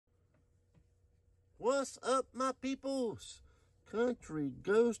What's up, my peoples? Country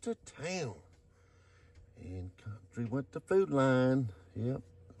goes to town. And Country went to Food Line. Yep,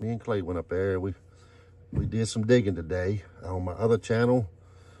 me and Clay went up there. We did some digging today on my other channel,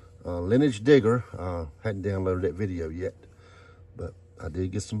 Lineage Digger. Hadn't downloaded that video yet, but I did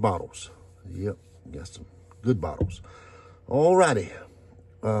get some bottles. Yep, got some good bottles. Alrighty.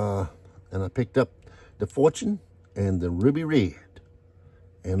 And I picked up the Fortune and the Ruby Red.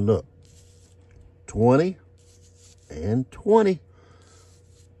 And look, 20 and 20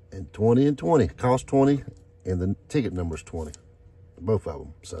 and 20 and 20. Cost 20 and the ticket number is 20. Both of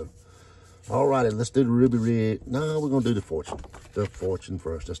them. So, all righty, let's do the Ruby Red. No, we're going to do the Fortune. The Fortune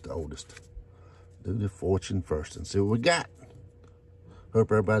first. That's the oldest. Do the Fortune first and see what we got.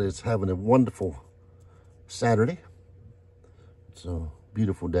 Hope everybody's having a wonderful Saturday. It's a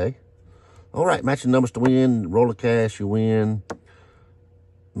beautiful day. All right, matching numbers to win. Roll of cash, you win.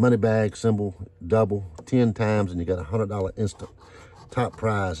 Money bag symbol, double 10 times, and you got a $100 instant. Top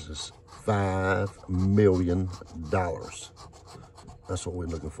prize is $5 million. That's what we're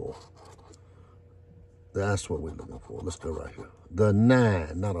looking for. That's what we're looking for. Let's go right here. The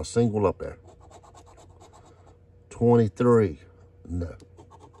 9, not a single up there. 23, no.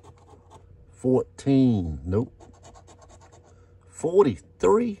 14, nope.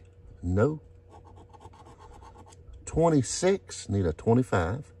 43, no. 26, need a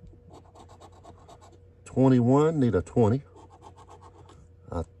 25. 21, need a 20.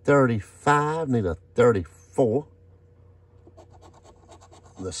 35, need a 34.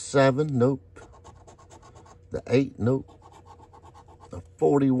 The 7, nope. The 8, nope. The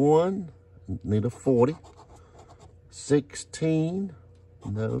 41, need a 40. 16,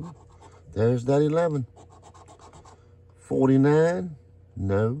 no. There's that 11. 49,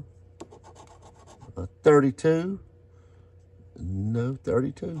 no. 32, no.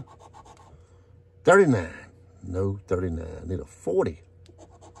 32. 39, no. 39, need a 40.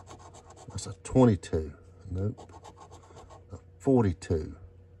 That's a 22, nope. A 42,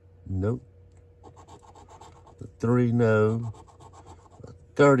 nope. The 3, no. A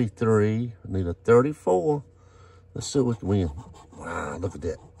 33, need a 34. Let's see what we can win. Wow, look at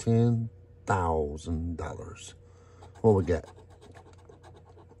that, $10,000. What we got?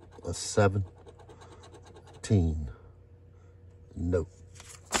 A 17. Nope.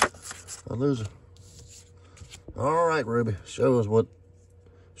 A loser. All right, Ruby. Show them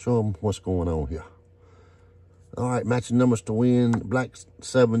what's going on here. All right, matching numbers to win. Black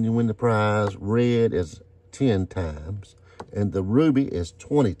 7, you win the prize. Red is 10 times. And the Ruby is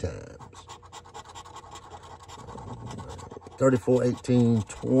 20 times. 34, 18,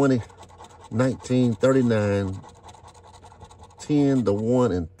 20, 19, 39, 10, the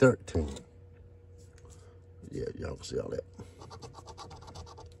 1, and 13. Yeah, y'all can see all that.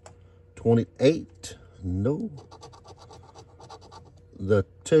 28, no. The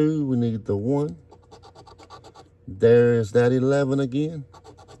 2, we need the 1. There's that 11 again.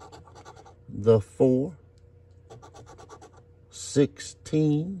 The 4,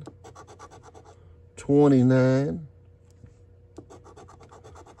 16, 29.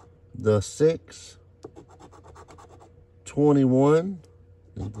 The 6, 21,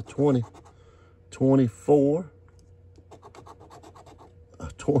 need the 20. 24,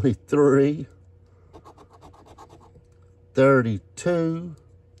 23, 32,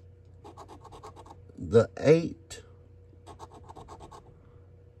 the 8,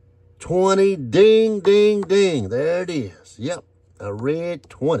 20, ding, ding, ding. There it is. Yep, a red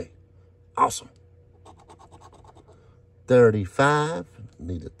 20. Awesome. 35,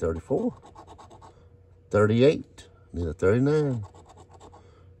 need a 34. 38, need a 39.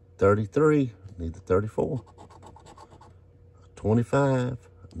 33, need the 34. 25,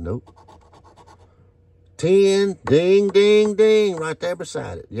 nope. 10, ding, ding, ding, right there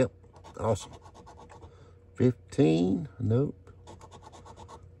beside it. Yep, awesome. 15, nope.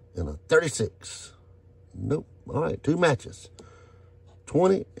 And a 36, nope. All right, 2 matches.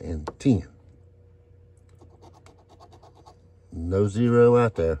 20 and 10. No 0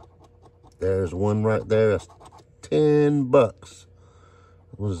 out there. There's one right there. That's $10.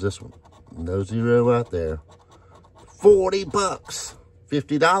 What is this one? No 0 out there. $40.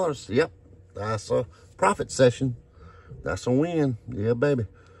 $50. Yep. That's a profit session. That's a win. Yeah, baby.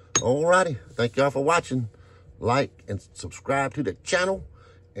 Alrighty. Thank y'all for watching. Like and subscribe to the channel.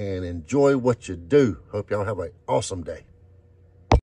 And enjoy what you do. Hope y'all have an awesome day.